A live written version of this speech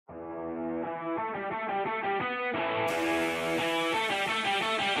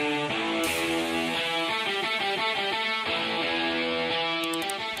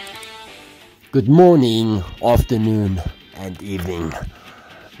Good morning, afternoon, and evening.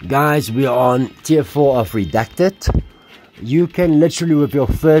 Guys, we are on tier 4 of Redacted. You can literally with your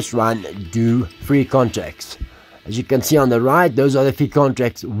first run do 3 contracts. As you can see on the right, those are the 3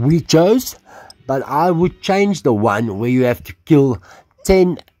 contracts we chose. But I would change the one where you have to kill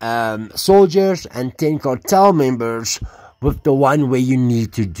 10 soldiers and 10 cartel members with the one where you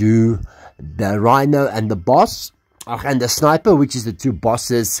need to do the rhino and the boss and the sniper, which is the 2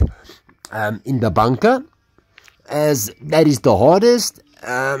 bosses in the bunker, as that is the hardest.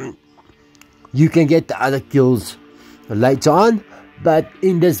 You can get the other kills later on, but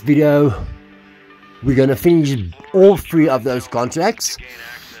in this video we're gonna finish all 3 of those contracts.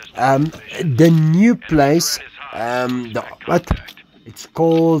 The new place, it's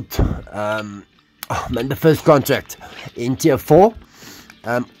called the first contract in tier 4,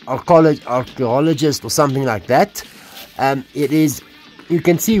 Archeologist or something like that. It is, you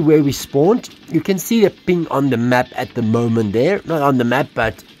can see where we spawned. You can see the ping on the map at the moment there. Not on the map,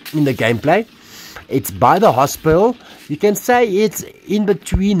 but in the gameplay. It's by the hospital. You can say it's in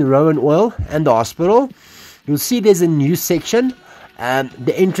between Rowan Oil and the hospital. You'll see there's a new section.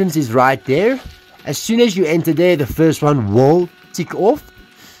 The entrance is right there. As soon as you enter there, the first one will tick off.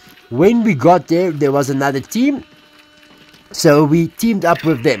 When we got there, there was another team. So we teamed up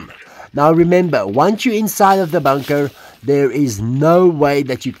with them. Now remember, once you're inside of the bunker, there is no way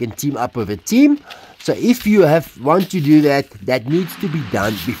that you can team up with a team. So if you want to do that, that needs to be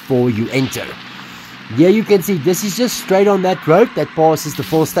done before you enter. Here you can see this is just straight on that road that passes the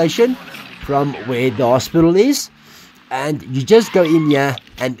 4 station from where the hospital is. And you just go in here,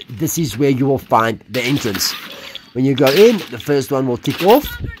 and this is where you will find the entrance. When you go in, the first one will tick off,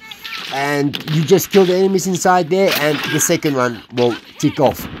 and you just kill the enemies inside there, and the second one will tick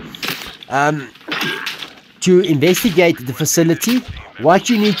off. To investigate the facility, what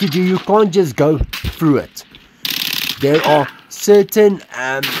you need to do, you can't just go through it. There are certain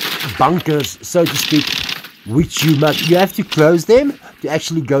bunkers, so to speak, which you have to close them to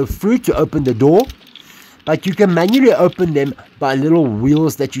actually go through to open the door. But you can manually open them by little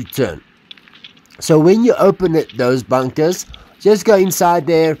wheels that you turn. So when you open those bunkers, just go inside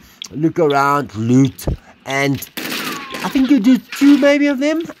there, look around, loot, and I think you do 2 maybe of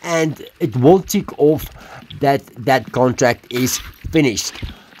them, and it will tick off that contract is finished.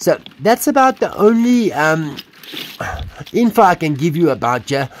 So that's about the only info I can give you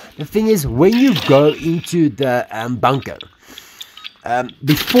about you. The thing is, when you go into the bunker,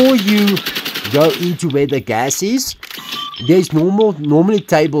 before you go into where the gas is, there's normally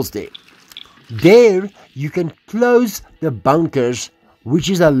tables there. There you can close the bunkers, which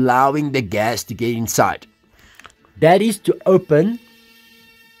is allowing the gas to get inside. That is to open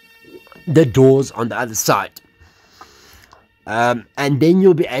the doors on the other side, and then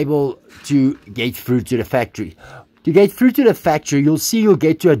you'll be able to get through to the factory. To get through to the factory, you'll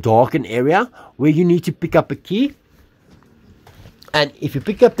get to a darkened area where you need to pick up a key. And if you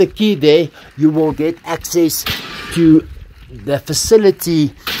pick up the key there, you will get access to the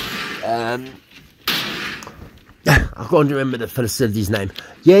facility. I can't remember the facility's name.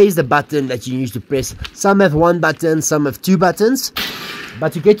 Here is the button that you use to press. Some have 1 button, some have 2 buttons.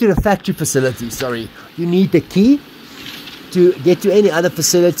 But to get to the factory facility, you need the key. To get to any other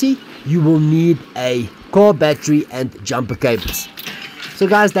facility, you will need a car battery and jumper cables. So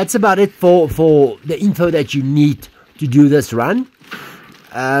guys, that's about it for the info that you need to do this run.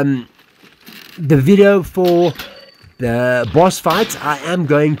 The video for the boss fights, I am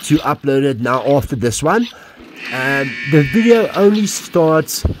going to upload it now after this one. The video only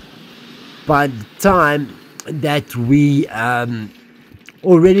starts by the time that we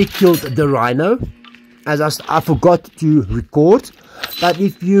already killed the rhino, as I forgot to record. But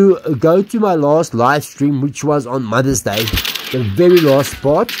if you go to my last live stream, which was on Mother's Day, the very last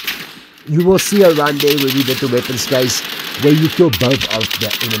part, you will see a run there where we did the weapons case, where you kill both of the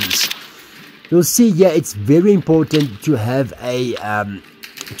enemies. You'll see here it's very important to have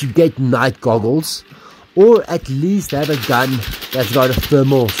to get night goggles, or at least have a gun that's got a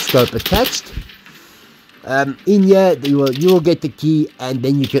thermal scope attached. In here you will get the key, and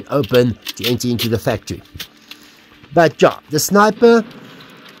then you can open to enter into the factory. But yeah, the sniper,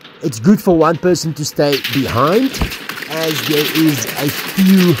 it's good for 1 person to stay behind, as there is a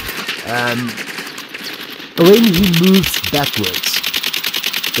few when he moves backwards,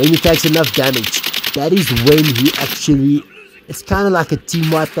 when he takes enough damage, that is when he actually, it's kind of like a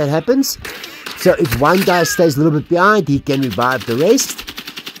team wipe that happens. So if one guy stays a little bit behind, he can revive the rest.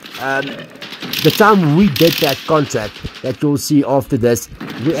 the time we did that contract that you'll see after this,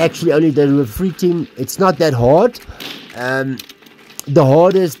 we actually only did it with a free team. It's not that hard. The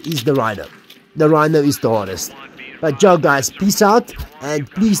hardest is the rhino. The rhino is the hardest. But yo guys, peace out, and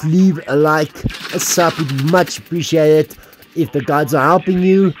please leave a like, a sub would be much appreciated if the guides are helping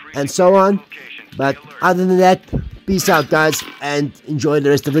you and so on. But other than that, peace out guys, and enjoy the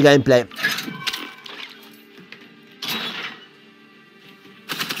rest of the gameplay.